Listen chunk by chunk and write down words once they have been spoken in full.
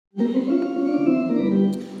Praise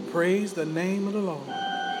the name of the Lord.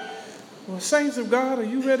 Well, saints of God, are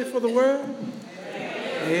you ready for the word?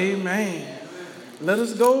 Amen. Let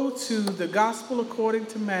us go to the Gospel according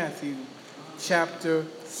to Matthew, chapter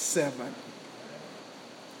 7.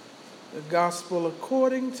 The Gospel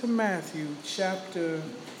according to Matthew, chapter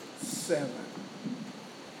 7.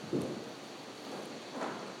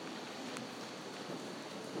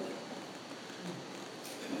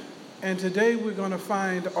 And today we're going to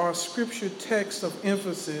find our scripture text of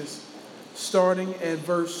emphasis starting at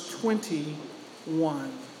verse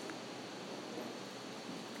 21.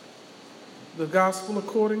 The Gospel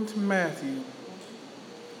according to Matthew,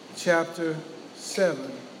 chapter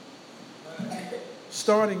 7.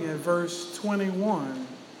 Starting at verse 21,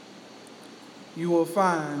 you will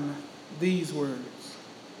find these words.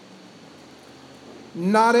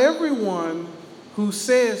 Not everyone who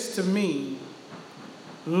says to me,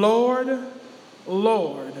 Lord,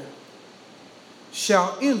 Lord,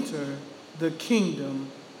 shall enter the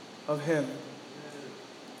kingdom of heaven,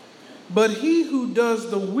 but he who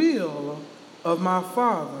does the will of my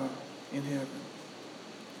Father in heaven.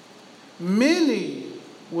 Many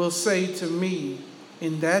will say to me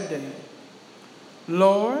in that day,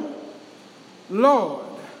 Lord, Lord,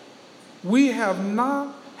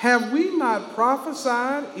 have we not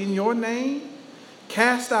prophesied in your name,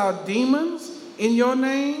 cast out demons in your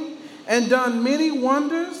name, and done many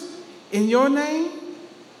wonders in your name?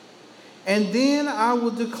 And then I will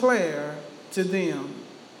declare to them,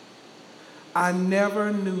 I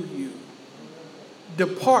never knew you.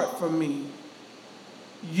 Depart from me,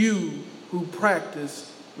 you who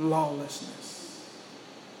practice lawlessness.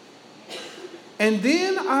 And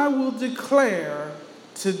then I will declare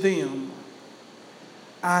to them,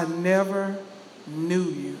 I never knew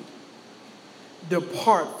you.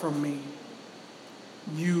 Depart from me,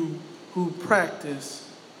 you who practice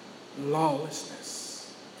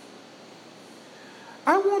lawlessness.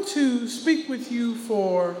 I want to speak with you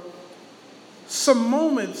for some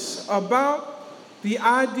moments about the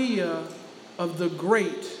idea of the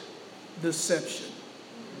great deception.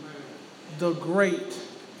 The great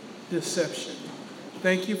deception.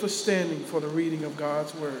 Thank you for standing for the reading of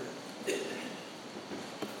God's word.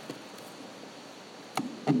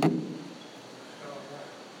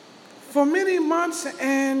 For many months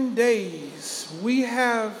and days, we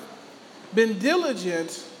have been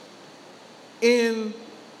diligent in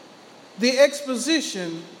the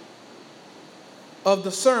exposition of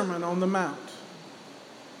the Sermon on the Mount.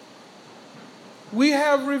 We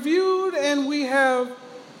have reviewed and we have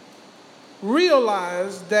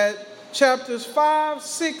realized that chapters 5,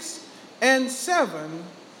 6, and 7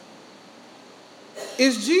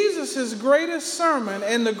 is Jesus' greatest sermon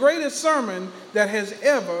and the greatest sermon that has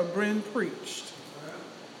ever been preached.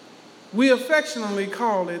 We affectionately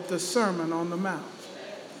call it the Sermon on the Mount.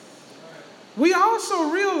 We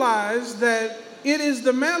also realize that it is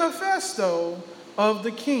the manifesto of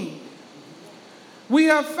the King. We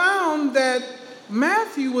have found that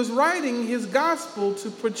Matthew was writing his gospel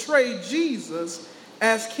to portray Jesus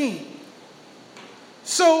as king.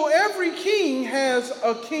 So every king has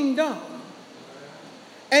a kingdom.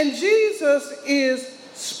 And Jesus is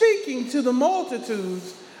speaking to the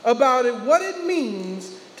multitudes about what it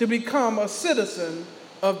means to become a citizen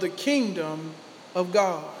of the kingdom of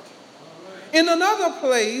God. In another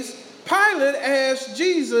place, Pilate asked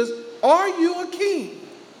Jesus, are you a king?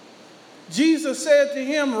 Jesus said to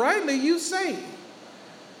him, rightly you say.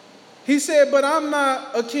 He said, but I'm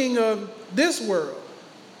not a king of this world.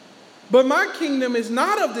 But my kingdom is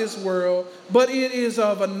not of this world, but it is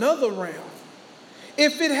of another realm.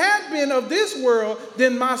 If it had been of this world,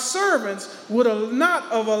 then my servants would have not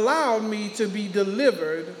have allowed me to be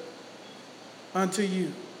delivered unto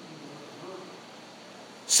you.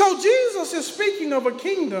 So Jesus is speaking of a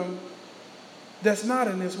kingdom that's not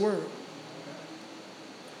in this world.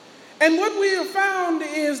 And what we have found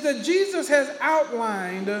is that Jesus has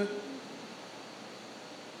outlined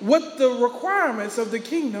what the requirements of the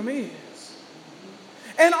kingdom is.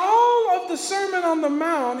 And all of the Sermon on the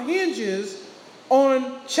Mount hinges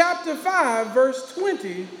on chapter 5, verse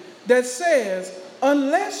 20, that says,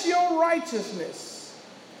 unless your righteousness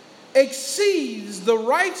exceeds the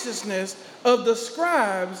righteousness of the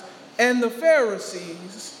scribes and the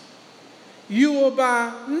Pharisees, you will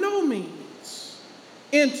by no means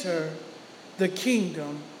enter the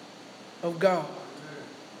kingdom of God.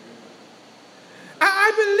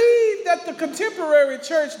 I believe that the contemporary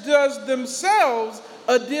church does themselves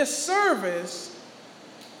a disservice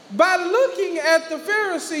by looking at the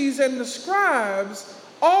Pharisees and the scribes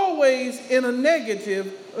always in a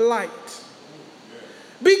negative light.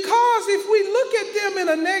 Because if we look at them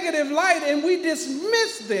in a negative light and we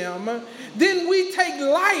dismiss them, then we take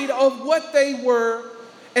light of what they were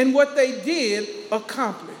and what they did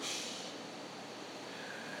accomplish.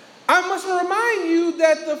 I must remind you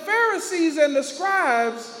that the Pharisees and the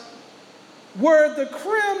scribes were the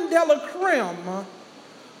creme de la creme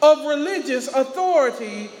of religious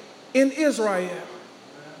authority in Israel.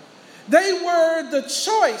 They were the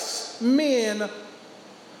choice men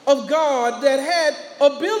of God that had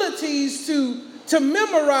abilities to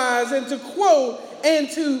memorize and to quote and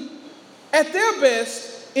to, at their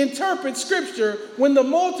best, interpret Scripture when the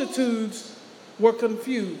multitudes were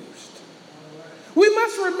confused. We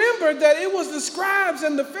must remember that it was the scribes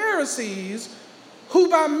and the Pharisees who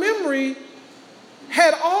by memory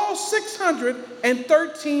had all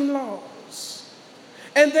 613 laws,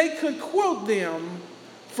 and they could quote them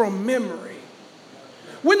from memory.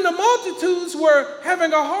 When the multitudes were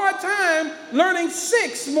having a hard time learning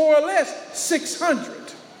more or less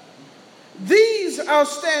 600, these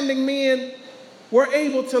outstanding men were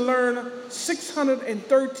able to learn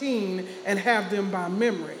 613 and have them by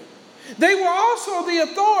memory. They were also the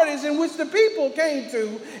authorities in which the people came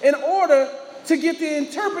to in order to get the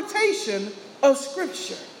interpretation of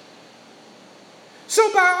Scripture.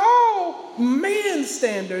 So by all man's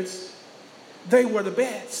standards, they were the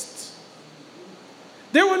best.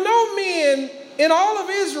 There were no men in all of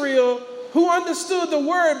Israel who understood the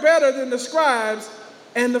word better than the scribes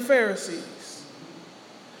and the Pharisees.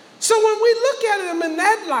 So when we look at them in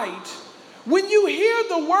that light, when you hear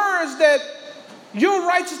the words that your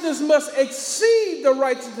righteousness must exceed the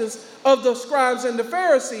righteousness of the scribes and the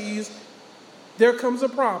Pharisees, there comes a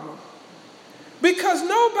problem. Because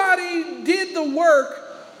nobody did the work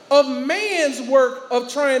of man's work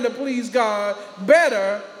of trying to please God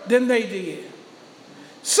better than they did.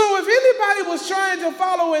 So if anybody was trying to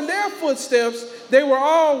follow in their footsteps, they were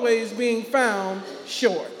always being found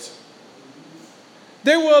short.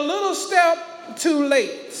 They were a little step too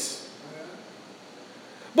late.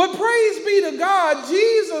 But praise be to God,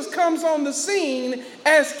 Jesus comes on the scene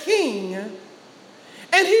as king,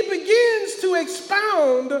 and he begins to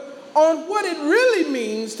expound on what it really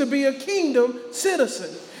means to be a kingdom citizen.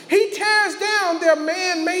 He tears down their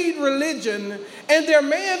man-made religion and their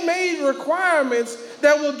man-made requirements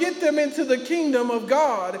that will get them into the kingdom of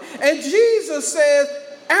God. And Jesus says,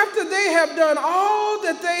 after they have done all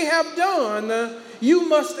that they have done, you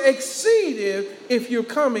must exceed it if you're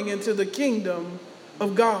coming into the kingdom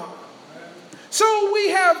of God. So we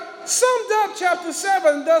have summed up chapter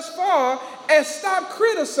 7 thus far as stop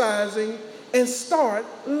criticizing and start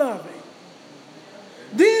loving.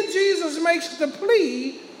 Then Jesus makes the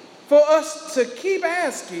plea for us to keep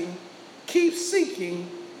asking, keep seeking,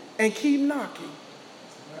 and keep knocking.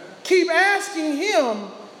 Keep asking him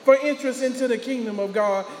for entrance into the kingdom of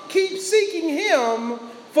God. Keep seeking him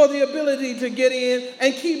for the ability to get in,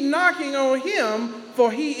 and keep knocking on him, for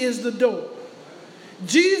he is the door.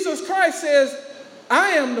 Jesus Christ says,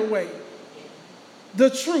 I am the way, the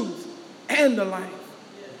truth, and the life.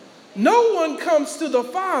 No one comes to the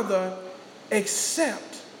Father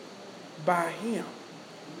except by him.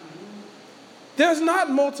 There's not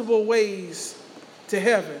multiple ways to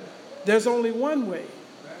heaven. There's only one way,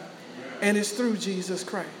 and it's through Jesus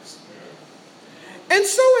Christ. And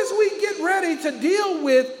so as we get ready to deal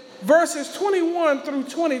with verses 21 through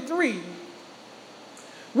 23,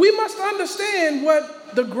 we must understand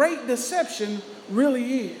what the great deception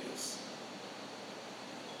really is.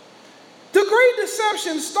 The great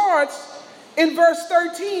deception starts in verse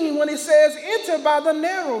 13 when it says, enter by the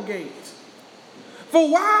narrow gate. For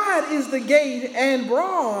wide is the gate and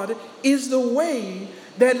broad is the way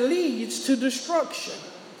that leads to destruction.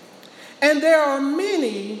 And there are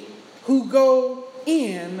many who go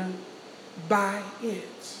in by it.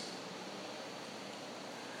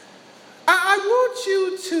 I want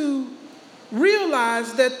you to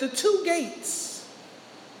realize that the two gates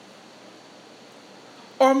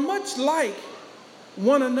are much like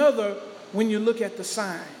one another when you look at the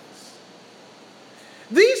signs.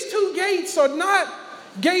 These two gates are not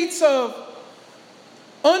gates of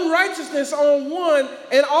unrighteousness on one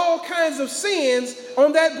and all kinds of sins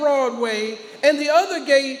on that broad way, and the other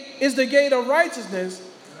gate is the gate of righteousness.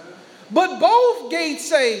 But both gates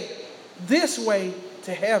say this way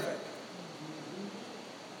to heaven.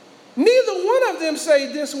 Neither one of them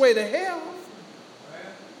say this way to hell.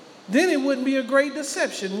 Then it wouldn't be a great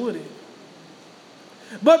deception, would it?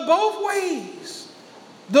 But both ways,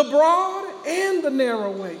 the broad and the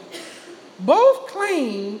narrow way, both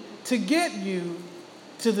claim to get you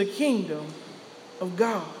to the kingdom of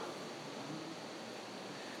God.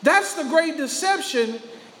 That's the great deception,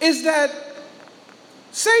 is that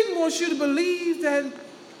Satan wants you to believe that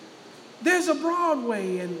there's a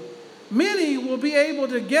Broadway and many will be able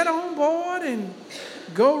to get on board and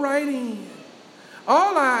go right in.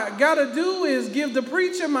 All I got to do is give the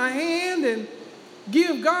preacher my hand and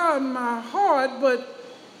give God my heart, but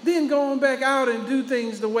then go on back out and do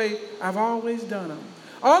things the way I've always done them.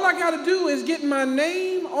 All I got to do is get my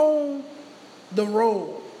name on the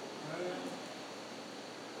roll.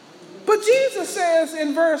 But Jesus says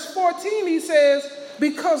in verse 14, he says,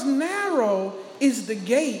 because narrow is the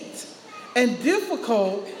gate and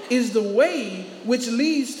difficult is the way which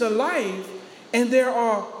leads to life, and there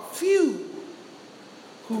are few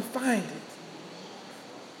who find it.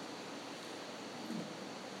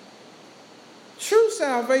 True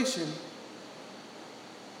salvation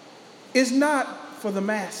is not for the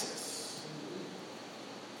masses.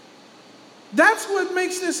 That's what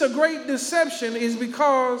makes this a great deception, is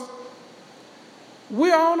because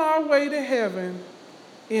we're on our way to heaven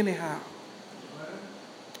anyhow.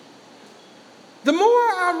 The more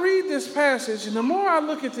I read this passage and the more I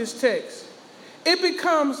look at this text, it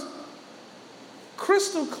becomes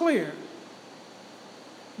crystal clear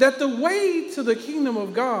that the way to the kingdom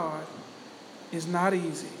of God is not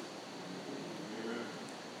easy.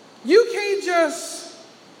 You can't just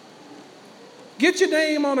get your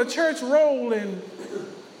name on a church roll and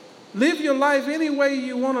live your life any way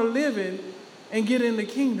you want to live it and get in the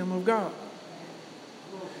kingdom of God.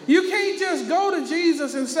 You can't just go to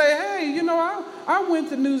Jesus and say, hey, I went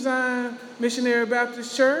to New Zion Missionary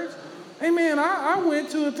Baptist Church. Amen. I went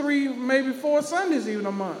 2 or 3, maybe 4 Sundays even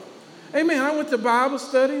a month. Amen. I went to Bible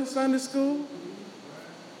study and Sunday school.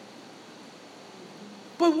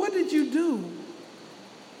 But what did you do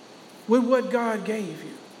with what God gave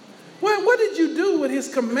you? What did you do with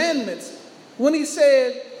his commandments when he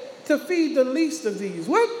said to feed the least of these?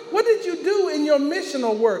 What did you do in your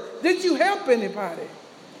missional work? Did you help anybody?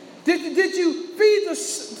 Did you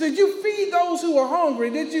feed those who were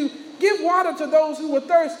hungry? Did you give water to those who were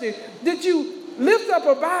thirsty? Did you lift up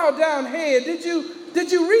a bowed down head? Did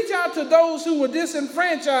you reach out to those who were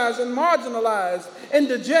disenfranchised and marginalized and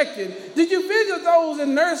dejected? Did you visit those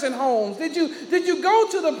in nursing homes? Did you go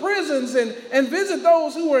to the prisons and visit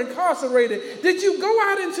those who were incarcerated? Did you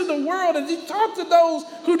go out into the world and did you talk to those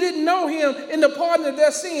who didn't know him in the pardon of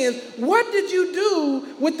their sins? What did you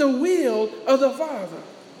do with the will of the Father?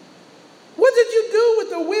 What did you do with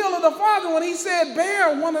the will of the Father when he said,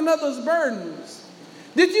 bear one another's burdens?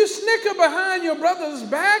 Did you snicker behind your brother's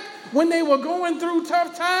back when they were going through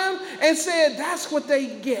tough times and said, that's what they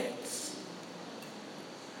get?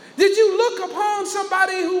 Did you look upon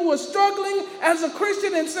somebody who was struggling as a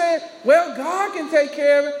Christian and said, well, God can take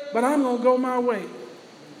care of it, but I'm going to go my way?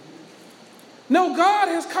 No, God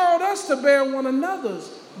has called us to bear one another's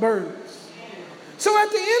burdens. So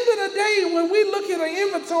at the end of the day, when we look at an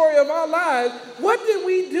inventory of our lives, what did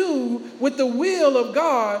we do with the will of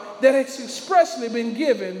God that has expressly been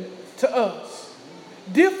given to us?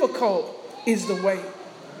 Difficult is the way.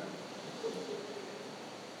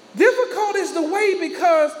 Difficult is the way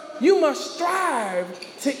because you must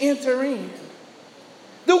strive to enter in.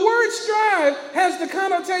 The word strive has the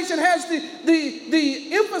connotation, has the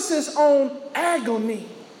emphasis on agony.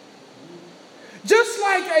 Just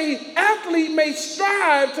like an athlete may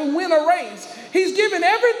strive to win a race, he's given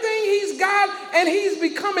everything he's got and he's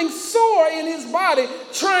becoming sore in his body,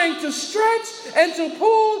 trying to stretch and to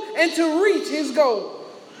pull and to reach his goal.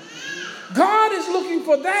 God is looking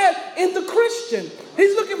for that in the Christian.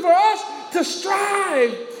 He's looking for us to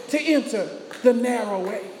strive to enter the narrow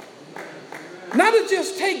way. Not to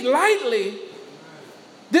just take lightly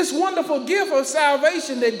this wonderful gift of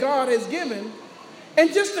salvation that God has given,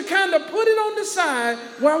 and just to kind of put it on the side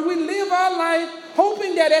while we live our life,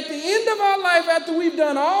 hoping that at the end of our life, after we've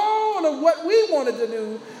done all of what we wanted to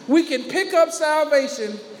do, we can pick up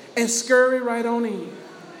salvation and scurry right on in.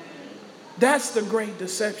 That's the great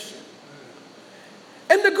deception.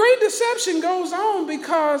 And the great deception goes on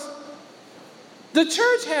because the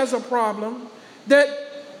church has a problem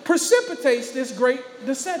that precipitates this great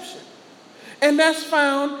deception. And that's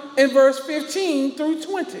found in verse 15 through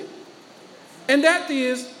 20. And that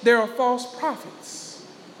is, there are false prophets.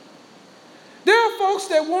 There are folks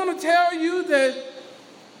that want to tell you that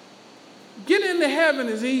getting into heaven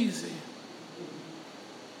is easy.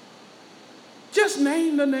 Just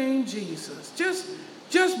name the name Jesus.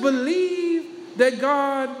 Just believe that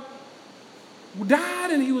God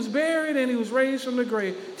died and he was buried and he was raised from the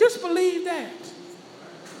grave. Just believe that.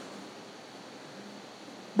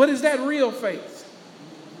 But is that real faith?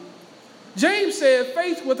 James said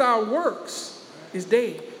faith without works is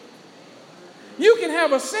dead. You can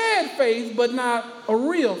have a sad faith, but not a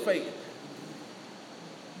real faith.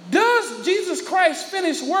 does Jesus Christ's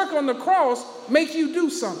finished work on the cross make you do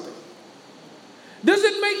something? Does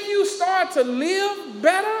it make you start to live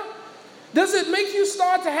better? Does it make you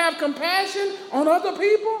start to have compassion on other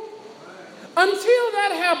people? Until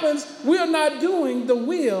that happens, we're not doing the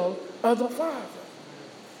will of the Father.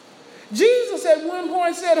 Jesus at one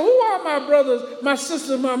point said, who are my brothers, my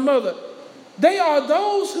sisters, my mother? They are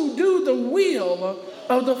those who do the will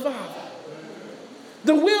of the Father.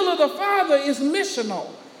 The will of the Father is missional.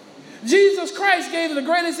 Jesus Christ gave the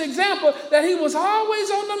greatest example that he was always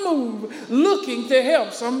on the move looking to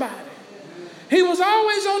help somebody. He was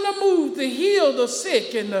always on the move to heal the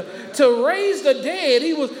sick and to raise the dead.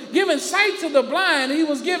 He was giving sight to the blind. He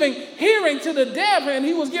was giving hearing to the deaf, and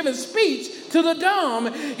he was giving speech to the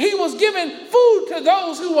dumb. He was giving food to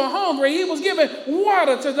those who were hungry. He was giving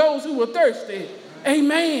water to those who were thirsty.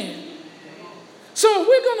 Amen. So if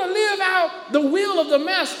we're going to live out the will of the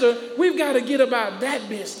Master, we've got to get about that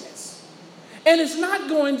business. And it's not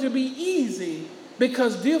going to be easy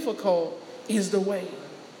because difficult is the way.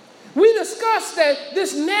 We discussed that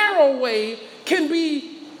this narrow way can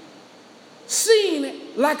be seen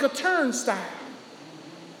like a turnstile.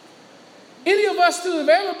 Any of us who have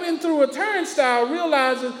ever been through a turnstile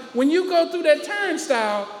realizes when you go through that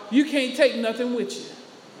turnstile, you can't take nothing with you.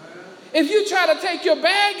 If you try to take your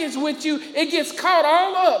baggage with you, it gets caught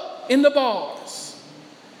all up in the bars.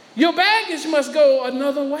 Your baggage must go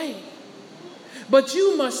another way. But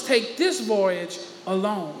you must take this voyage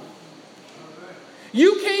alone.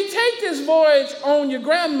 You can't take this voyage on your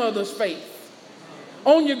grandmother's faith,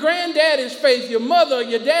 on your granddaddy's faith, your mother,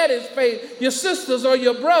 your daddy's faith, your sisters or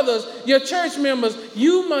your brothers, your church members.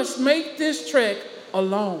 You must make this trek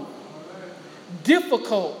alone.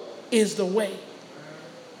 Difficult is the way,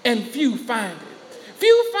 and few find it.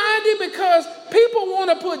 Few find it because people want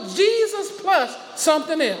to put Jesus plus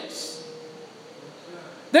something else.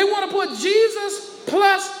 They want to put Jesus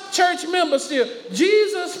plus church membership,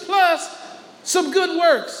 Jesus plus some good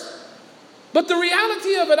works. But the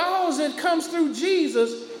reality of it all is it comes through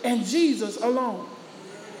Jesus and Jesus alone.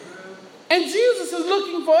 And Jesus is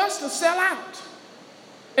looking for us to sell out.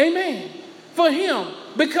 Amen. For him,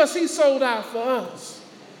 because he sold out for us.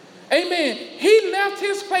 Amen. He left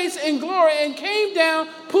his place in glory and came down,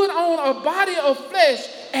 put on a body of flesh,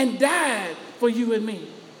 and died for you and me.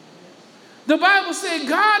 The Bible said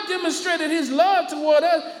God demonstrated his love toward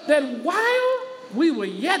us that while we were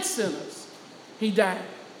yet sinners, he died.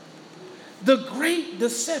 The great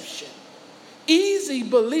deception, easy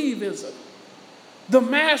believism, the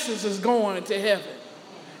masses is going to heaven.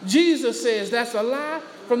 Jesus says that's a lie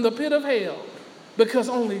from the pit of hell because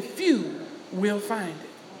only few will find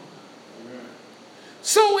it.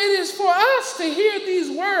 So it is for us to hear these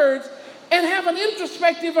words and have an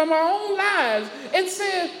introspective of our own lives and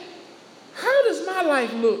say, how does my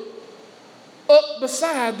life look up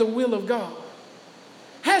beside the will of God?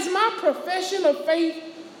 Has my profession of faith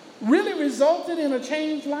really resulted in a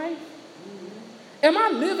changed life? Am I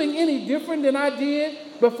living any different than I did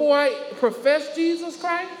before I professed Jesus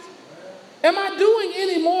Christ? Am I doing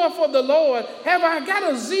any more for the Lord? Have I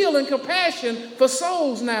got a zeal and compassion for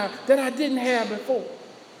souls now that I didn't have before?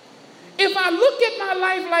 If I look at my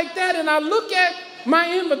life like that and I look at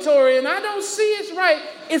my inventory and I don't see it's right,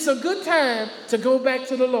 it's a good time to go back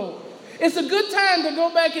to the Lord. It's a good time to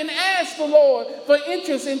go back and ask the Lord for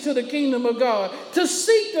interest into the kingdom of God. To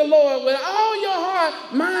seek the Lord with all your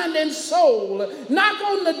heart, mind, and soul. Knock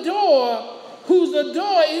on the door, whose the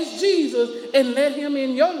door is Jesus, and let him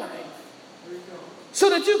in your life.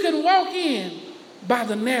 So that you can walk in by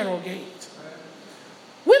the narrow gate.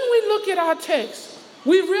 When we look at our text,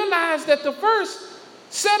 we realize that the first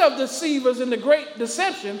set of deceivers in the great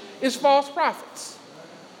deception is false prophets.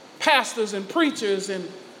 Pastors and preachers and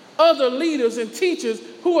other leaders and teachers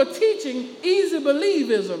who are teaching easy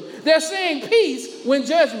believism. They're saying peace when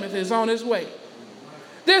judgment is on its way.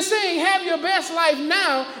 They're saying have your best life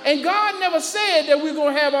now, and God never said that we're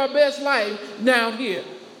going to have our best life down here.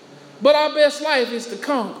 But our best life is to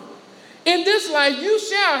come. In this life you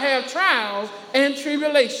shall have trials and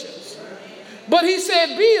tribulations. But he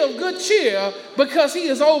said be of good cheer because he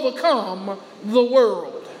has overcome the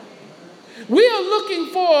world. We are looking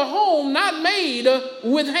for a home not made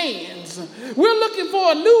with hands. We're looking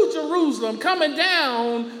for a new Jerusalem coming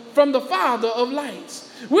down from the Father of lights.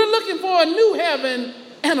 We're looking for a new heaven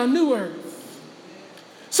and a new earth.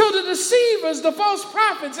 So the deceivers, the false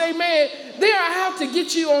prophets, amen, they are out to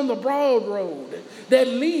get you on the broad road that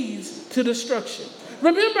leads to destruction.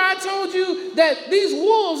 Remember I told you that these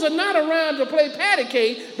wolves are not around to play patty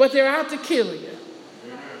cake, but they're out to kill you.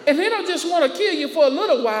 And they don't just want to kill you for a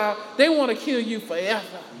little while, they want to kill you forever.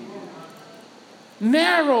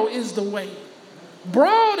 Narrow is the way.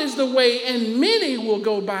 Broad is the way, and many will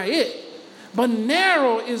go by it. But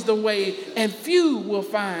narrow is the way, and few will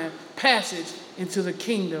find passage into the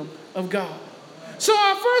kingdom of God. So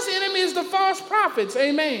our first enemy is the false prophets,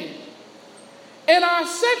 amen. And our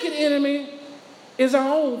second enemy is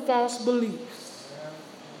our own false beliefs.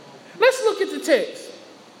 Let's look at the text.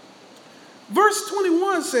 Verse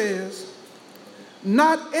 21 says,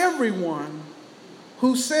 "Not everyone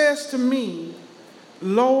who says to me,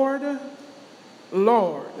 'Lord,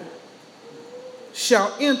 Lord,'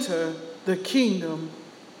 shall enter the kingdom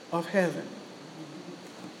of heaven."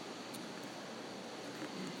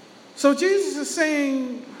 So Jesus is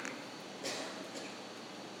saying,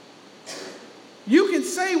 you can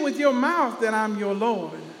say with your mouth that I'm your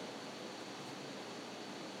Lord,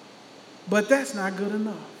 but that's not good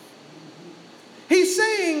enough. He's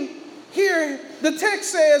saying here, the text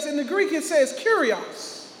says, in the Greek it says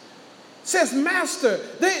kurios, says master.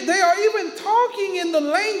 They are even talking in the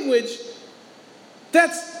language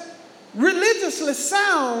that's religiously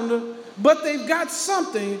sound, but they've got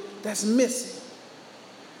something that's missing.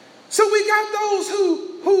 So we got those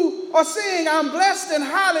who are saying, I'm blessed and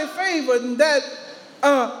highly favored, and that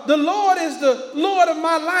the Lord is the Lord of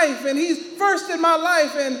my life, and he's first in my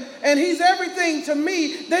life, and he's everything to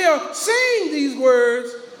me. They are saying these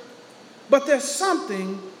words, but there's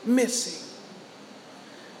something missing.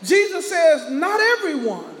 Jesus says, not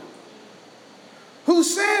everyone who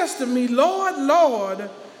says to me, Lord, Lord,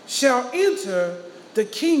 shall enter the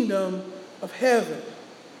kingdom of heaven,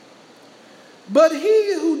 but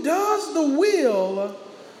he who does the will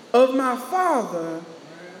of my Father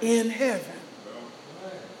in heaven.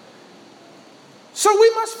 So we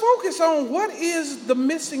must focus on what is the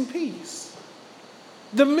missing piece.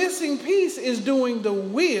 The missing piece is doing the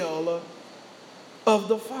will of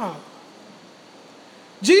the Father.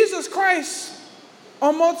 Jesus Christ,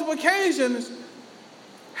 on multiple occasions,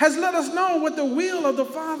 has let us know what the will of the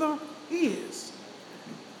Father is.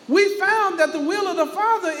 We found that the will of the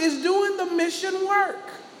Father is doing the mission work.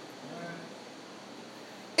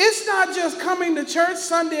 It's not just coming to church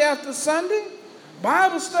Sunday after Sunday,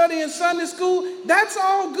 Bible study and Sunday school. That's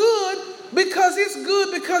all good because it's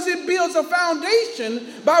good because it builds a foundation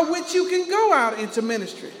by which you can go out into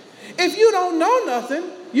ministry. If you don't know nothing,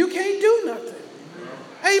 you can't do nothing.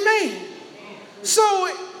 Amen. So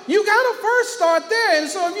you got to first start there. And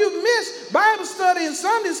so if you miss Bible study and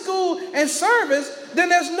Sunday school and service, then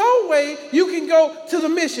there's no way you can go to the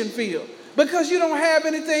mission field because you don't have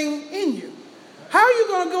anything in you. How are you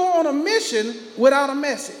going to go on a mission without a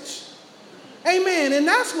message? Amen. And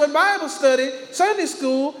that's what Bible study, Sunday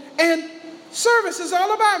school, and service is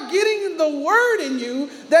all about, getting the word in you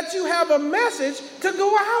that you have a message to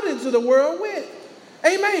go out into the world with.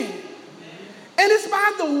 Amen. And it's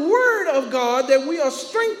by the word of God that we are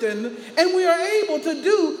strengthened and we are able to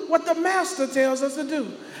do what the Master tells us to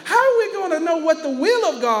do. How are we going to know what the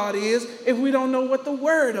will of God is if we don't know what the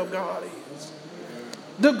word of God is?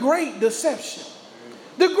 The great deception.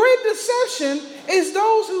 The great deception is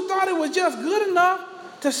those who thought it was just good enough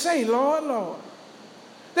to say, Lord, Lord.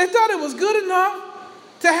 They thought it was good enough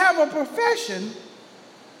to have a profession,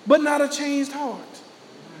 but not a changed heart.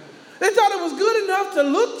 They thought it was good enough to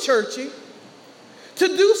look churchy, to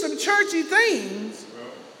do some churchy things,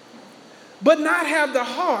 but not have the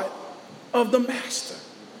heart of the Master.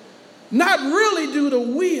 Not really do the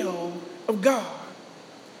will of God.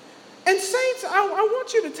 And saints, I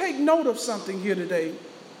want you to take note of something here today.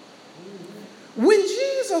 When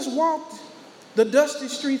Jesus walked the dusty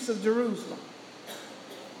streets of Jerusalem,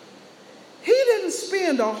 he didn't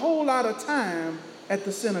spend a whole lot of time at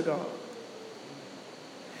the synagogue.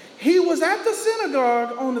 He was at the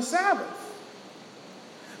synagogue on the Sabbath.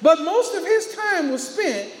 But most of his time was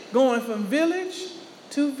spent going from village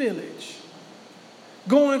to village,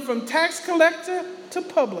 going from tax collector to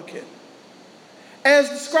publican. As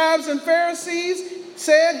the scribes and Pharisees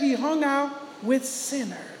said, he hung out with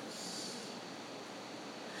sinners.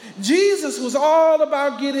 Jesus was all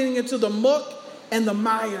about getting into the muck and the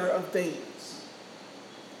mire of things.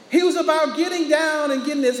 He was about getting down and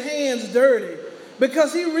getting his hands dirty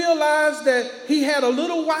because he realized that he had a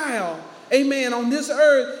little while, amen, on this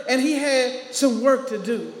earth, and he had some work to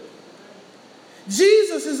do.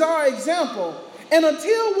 Jesus is our example. And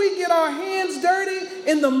until we get our hands dirty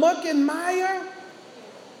in the muck and mire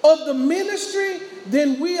of the ministry,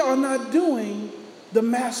 then we are not doing the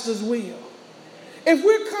Master's will. If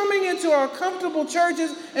we're coming into our comfortable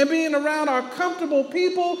churches and being around our comfortable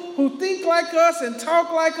people who think like us and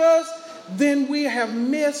talk like us, then we have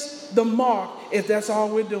missed the mark if that's all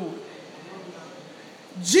we're doing.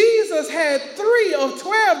 Jesus had 3 of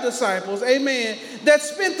 12 disciples, amen, that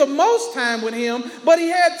spent the most time with him, but he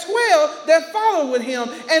had 12 that followed with him.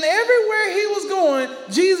 And everywhere he was going,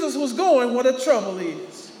 Jesus was going where the trouble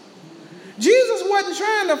is. Jesus wasn't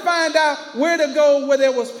trying to find out where to go where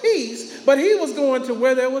there was peace, but he was going to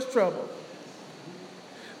where there was trouble.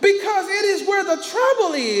 Because it is where the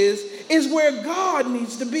trouble is where God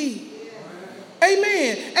needs to be.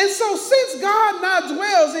 Amen. And so since God now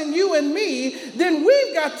dwells in you and me, then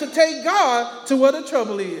we've got to take God to where the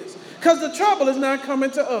trouble is. Because the trouble is not coming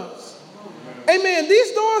to us. Amen.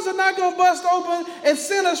 These doors are not going to bust open and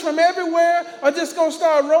send us from everywhere or just going to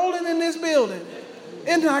start rolling in this building.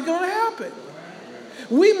 It's not going to happen.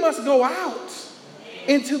 We must go out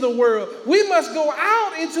into the world. We must go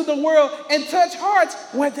out into the world and touch hearts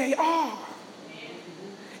where they are.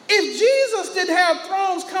 If Jesus didn't have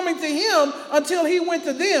thrones coming to him until he went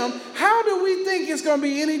to them, how do we think it's going to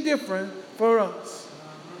be any different for us?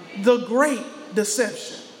 The great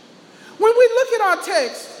deception. When we look at our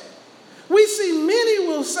text, we see many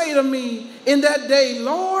will say to me in that day,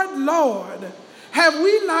 Lord, Lord, have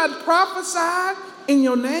we not prophesied in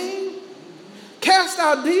your name, cast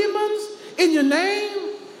out demons in your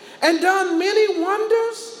name, and done many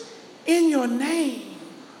wonders in your name?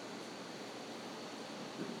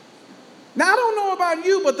 Now, I don't know about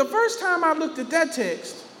you, but the first time I looked at that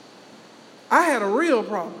text, I had a real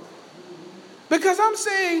problem. Because I'm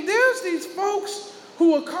saying there's these folks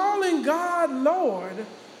who are calling God Lord,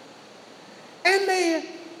 and they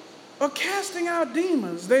are casting out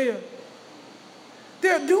demons. They're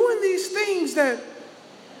doing these things that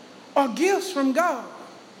are gifts from God.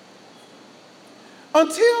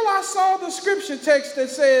 Until I saw the scripture text that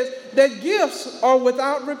says that gifts are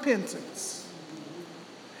without repentance,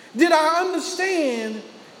 did I understand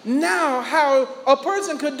now how a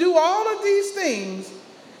person could do all of these things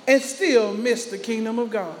and still miss the kingdom of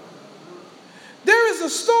God. There is a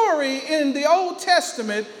story in the Old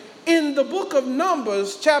Testament in the book of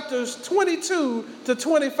Numbers, chapters 22 to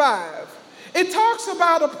 25. It talks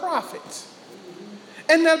about a prophet,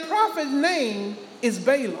 and that prophet's name is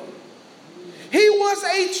Balaam. He was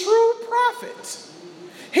a true prophet.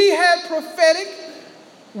 He had prophetic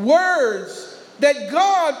words that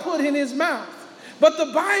God put in his mouth. But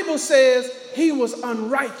the Bible says he was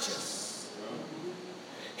unrighteous.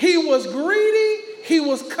 He was greedy. He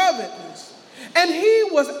was covetous. And he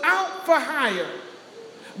was out for hire.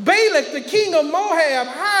 Balak, the king of Moab,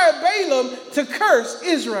 hired Balaam to curse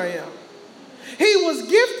Israel. He was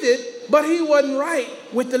gifted, but he wasn't right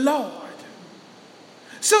with the Lord.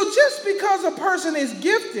 So just because a person is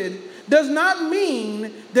gifted does not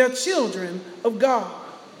mean they're children of God.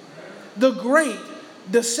 The great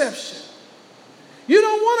deception. You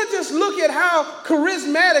don't want to just look at how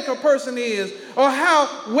charismatic a person is or how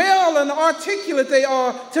well and articulate they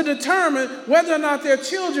are to determine whether or not they're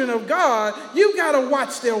children of God. You've got to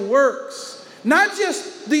watch their works. Not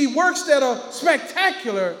just the works that are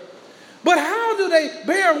spectacular, but how do they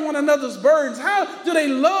bear one another's burdens? How do they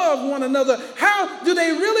love one another? How do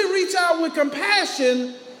they really reach out with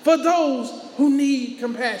compassion for those who need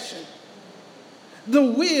compassion? The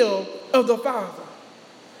will of the Father.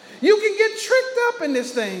 You can get tricked up in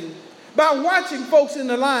this thing by watching folks in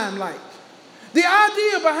the limelight. The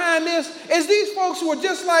idea behind this is these folks who are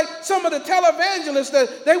just like some of the televangelists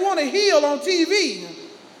that they want to heal on TV,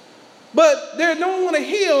 but they don't want to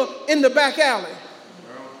heal in the back alley.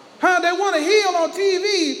 They want to heal on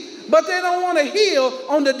TV, but they don't want to heal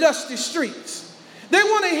on the dusty streets. They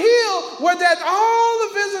want to heal where that all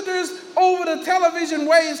the visitors over the television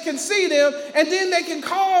waves can see them, and then they can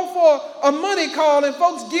call for a money call, and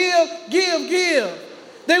folks give.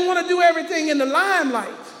 They want to do everything in the limelight,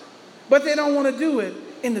 but they don't want to do it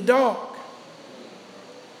in the dark.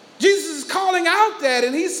 Jesus is calling out that,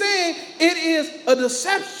 and he's saying it is a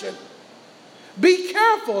deception. Be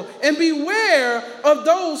careful and beware of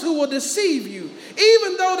those who will deceive you.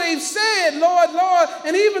 Even though they've said, Lord, Lord,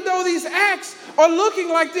 and even though these acts are looking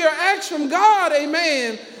like they're acts from God,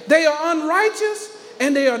 amen, they are unrighteous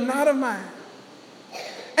and they are not of mine.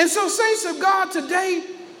 And so, saints of God, today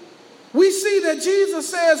we see that Jesus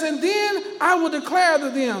says, and then I will declare to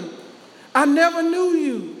them, I never knew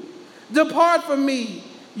you. Depart from me,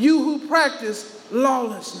 you who practice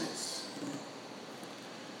lawlessness.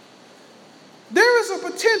 There is a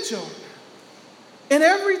potential in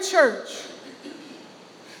every church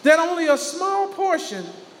that only a small portion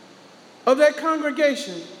of that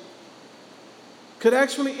congregation could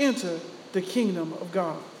actually enter the kingdom of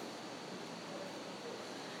God.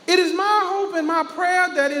 It is my hope and my prayer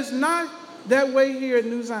that it's not that way here at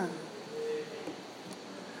New Zion.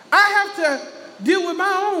 I have to deal with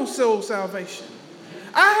my own soul salvation.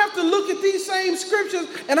 I have to look at these same scriptures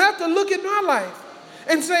and I have to look at my life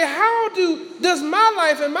and say, how does my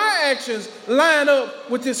life and my actions line up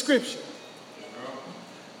with this scripture?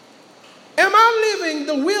 Am I living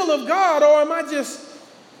the will of God, or am I just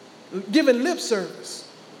giving lip service?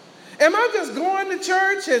 Am I just going to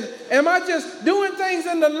church and am I just doing things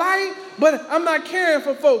in the light, but I'm not caring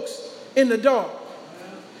for folks in the dark?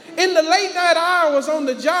 In the late night hours on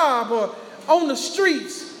the job or on the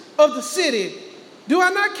streets of the city, do I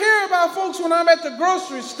not care about folks when I'm at the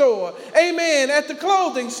grocery store? Amen, at the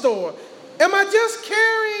clothing store. Am I just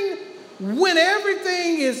caring when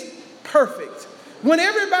everything is perfect? When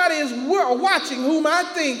everybody is watching whom I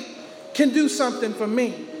think can do something for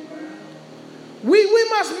me? We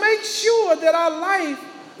must make sure that our life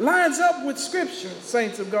lines up with Scripture,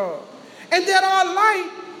 saints of God, and that our light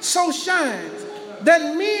so shines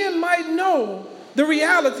that men might know the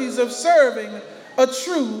realities of serving a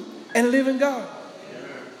true and living God.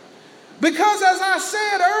 Because as I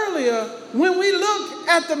said earlier, when we look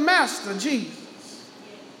at the Master, Jesus,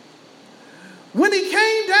 when he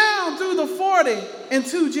came down through the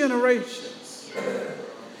 42 generations,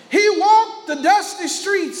 he walked the dusty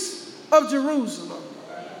streets of Jerusalem.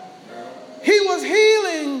 He was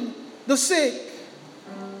healing the sick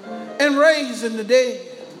and raising the dead.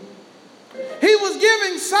 He was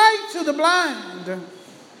giving sight to the blind.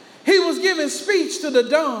 He was giving speech to the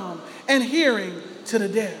dumb and hearing to the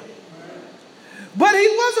deaf. But he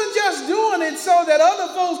wasn't just doing it so that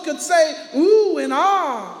other folks could say, ooh and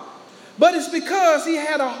ah. But it's because he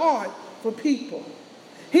had a heart for people.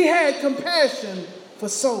 He had compassion for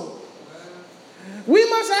souls. We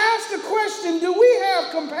must ask the question, do we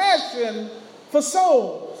have compassion for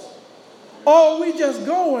souls? Or are we just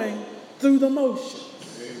going through the motions?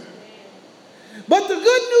 But the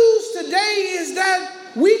good news today is that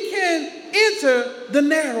we can enter the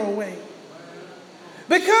narrow way.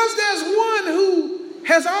 Because there's one who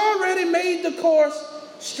has already made the course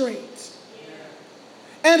straight.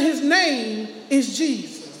 And his name is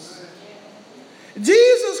Jesus.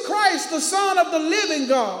 Jesus Christ, the Son of the living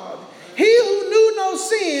God. He who knew no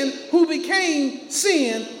sin, who became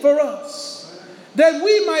sin for us, that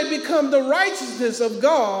we might become the righteousness of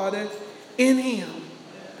God in him.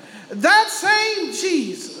 That same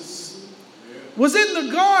Jesus was in the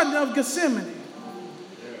Garden of Gethsemane,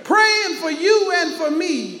 praying for you and for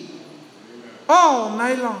me all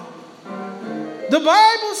night long. The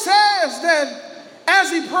Bible says that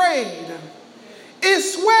as he prayed,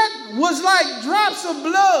 his sweat was like drops of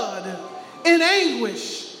blood in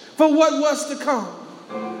anguish for what was to come.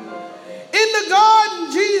 In the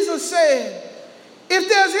garden, Jesus said, if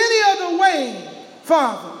there's any other way,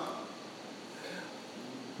 Father,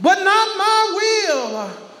 but not my will,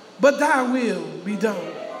 but thy will be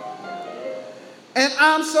done. And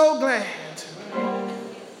I'm so glad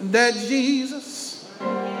that Jesus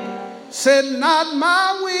said, not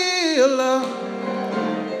my will,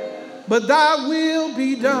 but thy will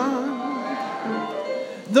be done.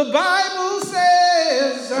 The Bible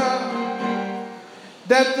says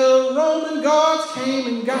that the Roman guards came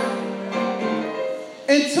and got him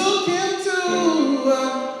and took him to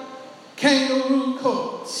kangaroo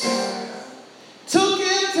courts, took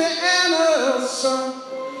him to Annas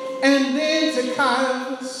and then to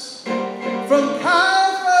Caiaphas, from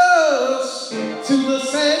Caiaphas to the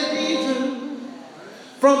Sanhedrin,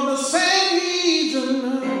 from the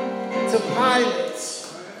Sanhedrin to Pilate,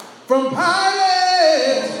 from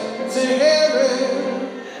Pilate to Herod,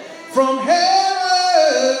 from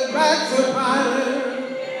Herod back to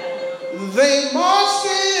Pilate. They marched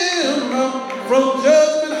him from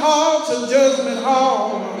judgment hall to judgment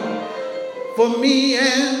hall for me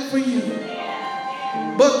and for you.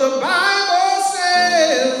 But the Bible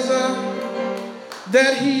says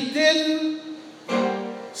that he didn't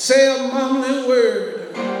say a mumbling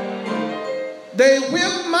word. They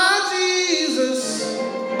whipped my Jesus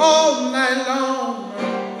all night long,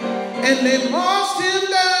 and they marched him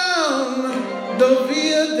down the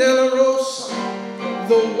Via Dolorosa,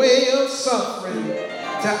 the way of suffering,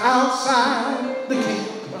 to outside the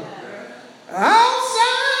camp.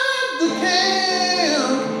 Outside the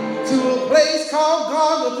camp, to a place called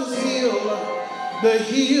Golgotha's Hill, the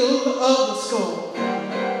hill of the skull.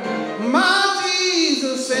 My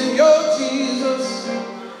Jesus and your Jesus,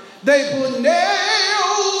 they put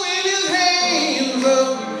nails in his hands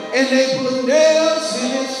and they put nails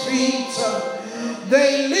in his feet.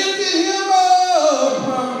 They lifted him up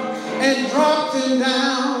and dropped him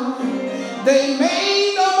down. They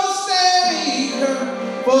made no mistake,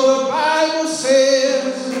 for the Bible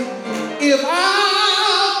says, if I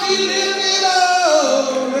be lifted up,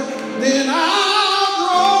 then I'll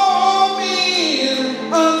draw men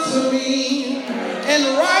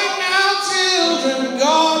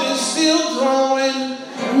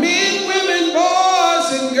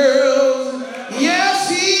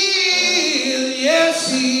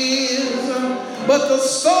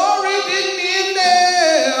story didn't end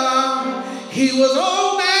there. He was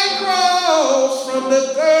on that cross from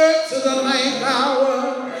the 3rd to the 9th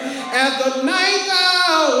hour. At the 9th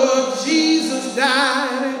hour, Jesus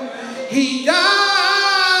died. He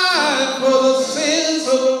died for the sins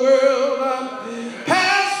of the world.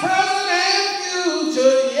 Past, present, and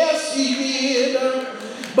future, yes, he did.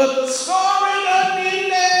 But the story doesn't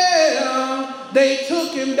end there. They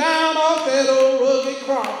took him down off that old rugged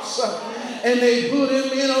cross, and they put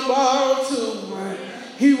him in a borrowed tomb.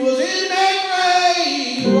 He was in that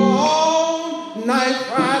grave all night,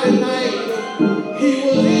 Friday night. He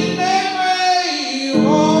was in that grave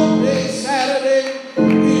all day Saturday.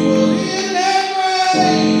 He was in that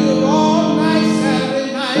grave all night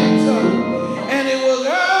Saturday night. And it was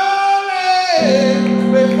early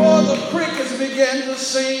before the crickets began to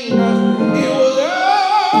sing. It was early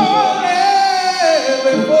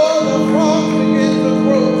before the frogs began to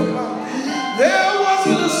crow. There was a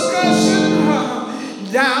discussion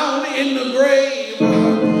down in the grave.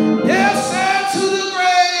 Death said to the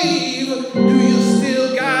grave, do you still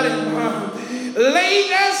got it? Late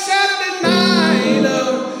that Saturday night,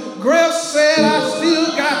 Griff said, I still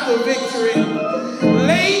got the victory.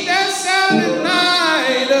 Late that Saturday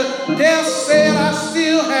night, Death said, I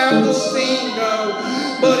still have the sting.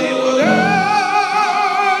 But it was early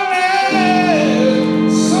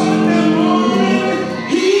Sunday morning,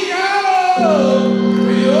 he got up.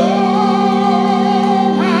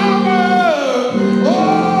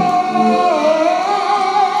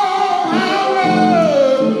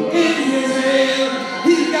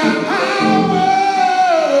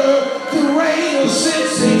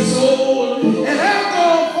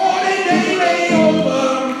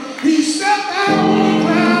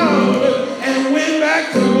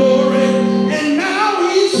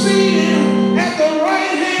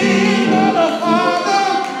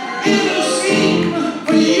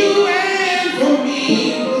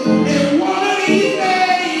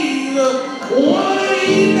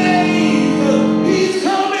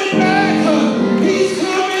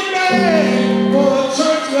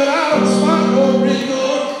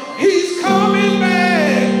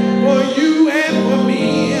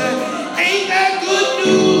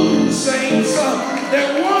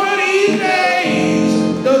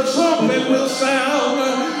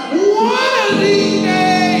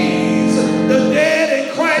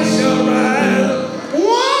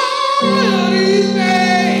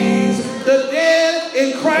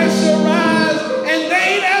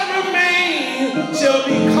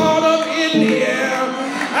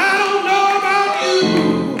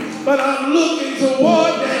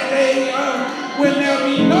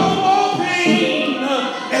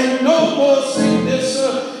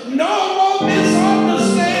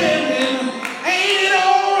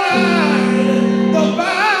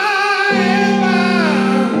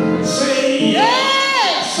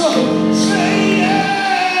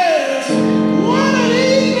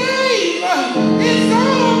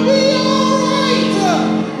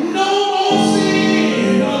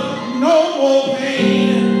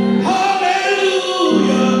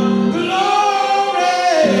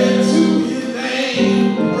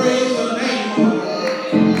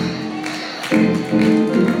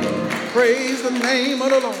 Praise the name of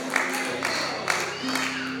the Lord.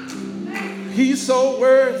 He's so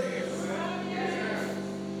worthy.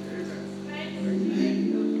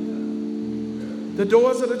 The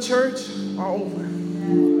doors of the church are open.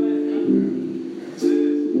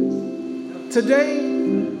 Today,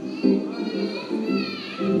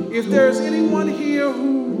 if there's anyone here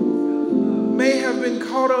who may have been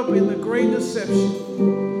caught up in the great deception,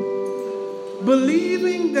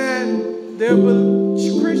 believing that they're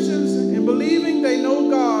Christians and believing they know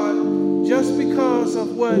God just because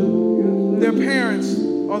of what their parents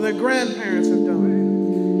or their grandparents have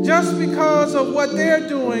done, just because of what they're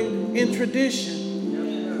doing in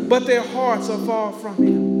tradition, but their hearts are far from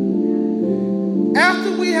Him.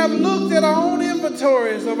 After we have looked at our own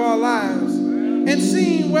inventories of our lives and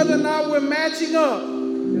seen whether or not we're matching up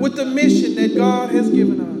with the mission that God has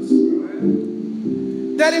given us,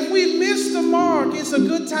 that if we've missed the mark, it's a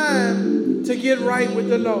good time to get right with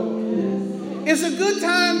the Lord. It's a good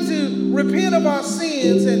time to repent of our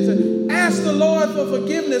sins and to ask the Lord for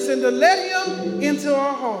forgiveness and to let Him into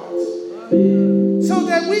our hearts so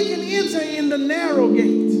that we can enter in the narrow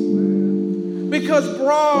gate, because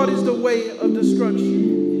broad is the way of destruction.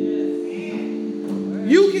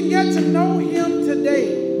 You can get to know Him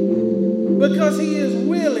today because He is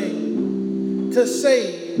willing to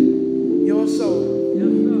save your soul.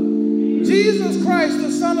 Jesus Christ,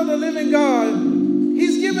 the Son of the living God,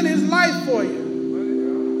 He's given His life for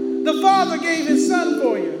you. The Father gave His Son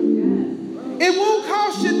for you. It won't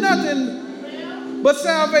cost you nothing, but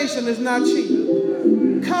salvation is not cheap.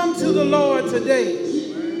 Come to the Lord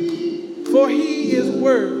today, for he is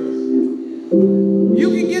worthy. You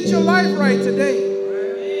can get your life right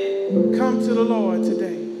today. Come to the Lord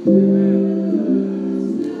today.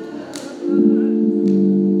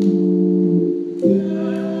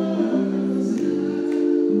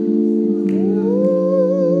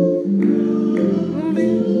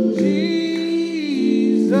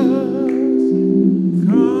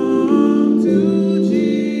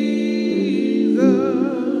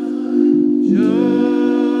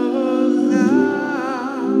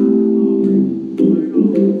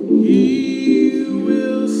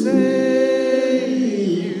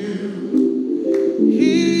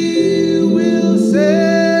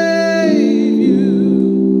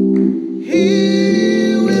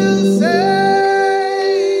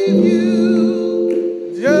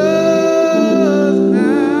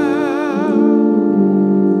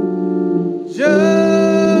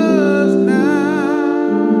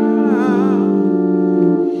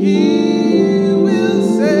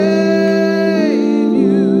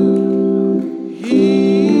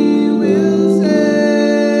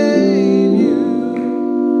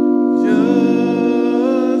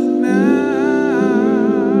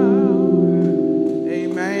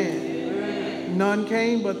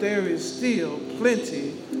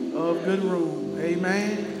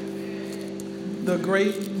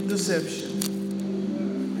 Deception.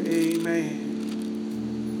 Amen.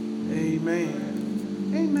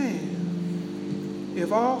 Amen. Amen.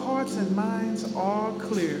 If all hearts and minds are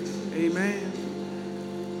clear, amen,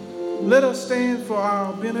 let us stand for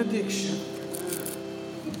our benediction.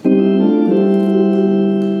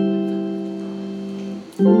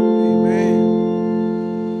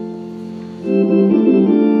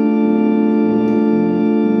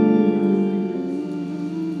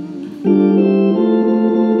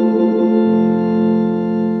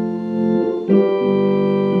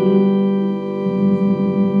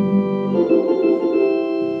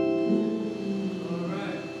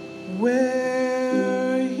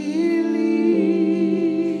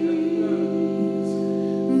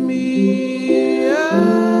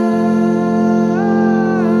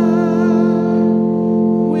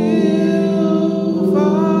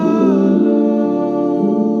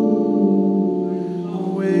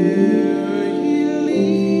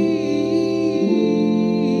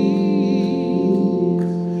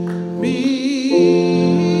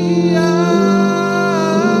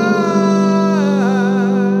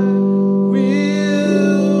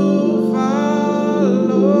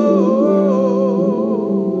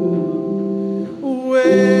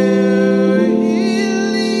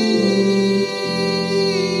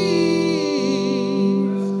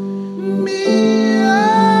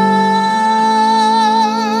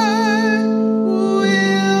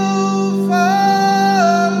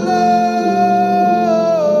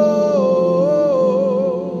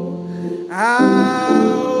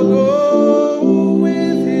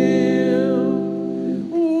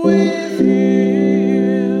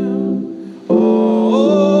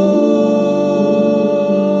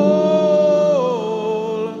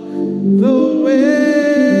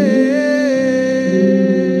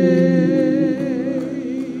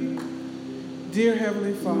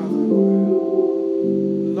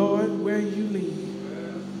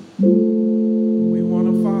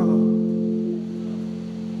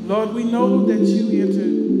 Lord, we know that you entered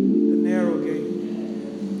the narrow gate.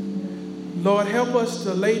 Lord, help us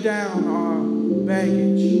to lay down our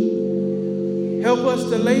baggage. Help us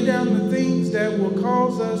to lay down the things that will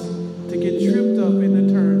cause us to get tripped up in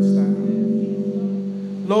the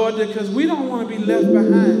turnstile. Lord, because we don't want to be left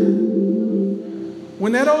behind.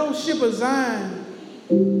 When that old ship of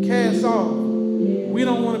Zion casts off, we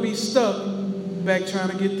don't want to be stuck back trying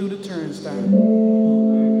to get through the turnstile.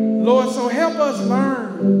 Lord, so help us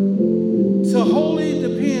learn to wholly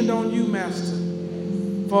depend on you, Master,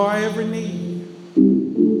 for our every need.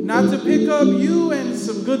 Not to pick up you and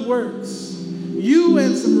some good works, you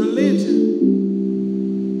and some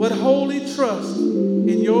religion, but wholly trust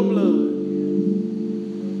in your blood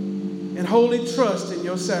and wholly trust in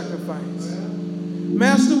your sacrifice.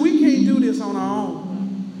 Master, we can't do this on our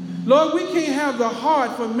own. Lord, we can't have the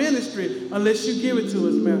heart for ministry unless you give it to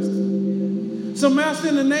us, Master. So, Master,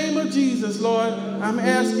 in the name of Jesus, Lord, I'm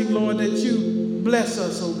asking, Lord, that you bless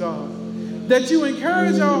us, oh God. That you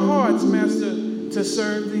encourage our hearts, Master, to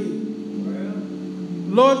serve thee.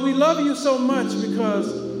 Lord, we love you so much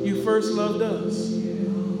because you first loved us.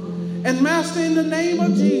 And Master, in the name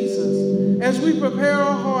of Jesus, as we prepare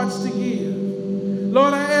our hearts to give,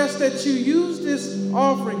 Lord, I ask that you use this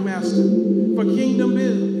offering, Master, for kingdom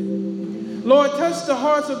building. Lord, touch the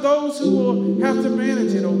hearts of those who will have to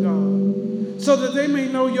manage it, oh God, so that they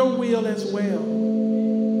may know your will as well.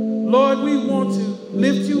 Lord, we want to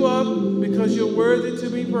lift you up because you're worthy to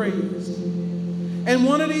be praised. And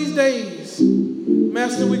one of these days,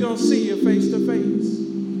 Master, we're going to see you face to face.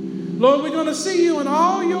 Lord, we're going to see you in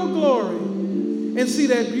all your glory and see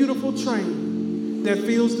that beautiful train that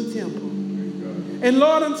fills the temple. And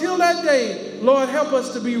Lord, until that day, Lord, help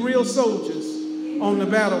us to be real soldiers on the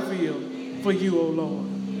battlefield for you, O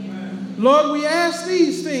Lord. Lord, we ask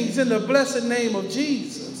these things in the blessed name of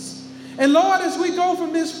Jesus. And Lord, as we go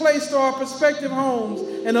from this place to our prospective homes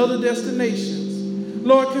and other destinations,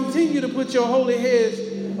 Lord, continue to put your holy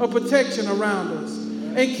hedge of protection around us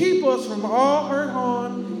and keep us from all hurt,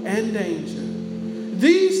 harm, and danger.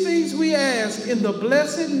 These things we ask in the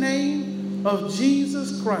blessed name of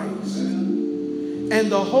Jesus Christ.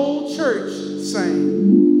 And the whole church sang,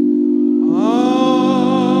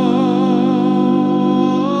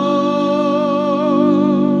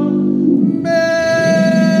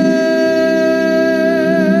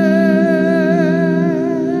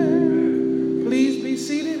 Amen. Please be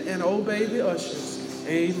seated and obey the ushers.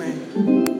 Amen.